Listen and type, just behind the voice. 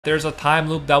There's a time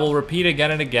loop that will repeat again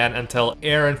and again until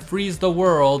Eren frees the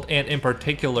world, and in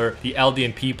particular, the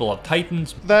Eldian people of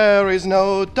Titans. There is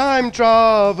no time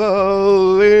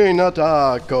travel in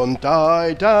Attack on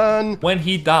Titan. When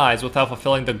he dies without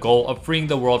fulfilling the goal of freeing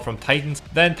the world from Titans,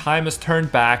 then time is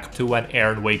turned back to when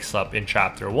Eren wakes up in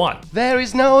chapter 1. There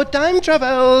is no time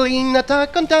travel in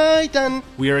Attack on Titan.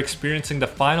 We are experiencing the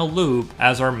final loop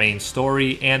as our main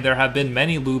story, and there have been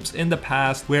many loops in the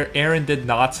past where Eren did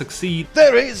not succeed.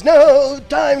 There is no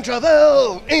time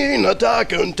travel in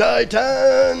Attack on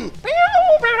Titan.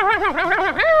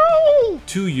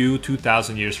 To you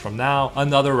 2,000 years from now,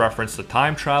 another reference to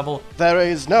time travel. There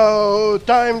is no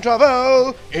time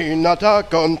travel in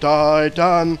Attack on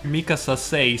Titan. Mikasa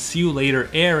say, "See you later,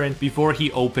 Eren," before he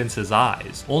opens his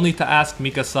eyes, only to ask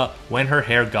Mikasa when her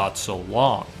hair got so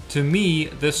long. To me,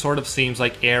 this sort of seems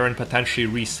like Eren potentially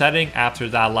resetting after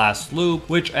that last loop,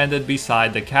 which ended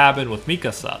beside the cabin with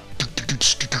Mikasa.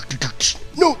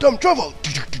 No time travel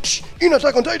in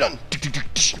Attack on Titan.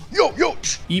 Yo, yo.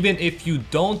 Even if you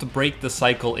don't break the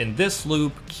cycle in this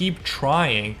loop, keep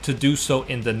trying to do so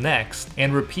in the next,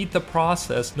 and repeat the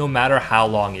process no matter how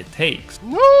long it takes.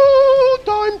 No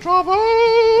time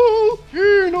travel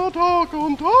in Attack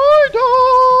on Titan.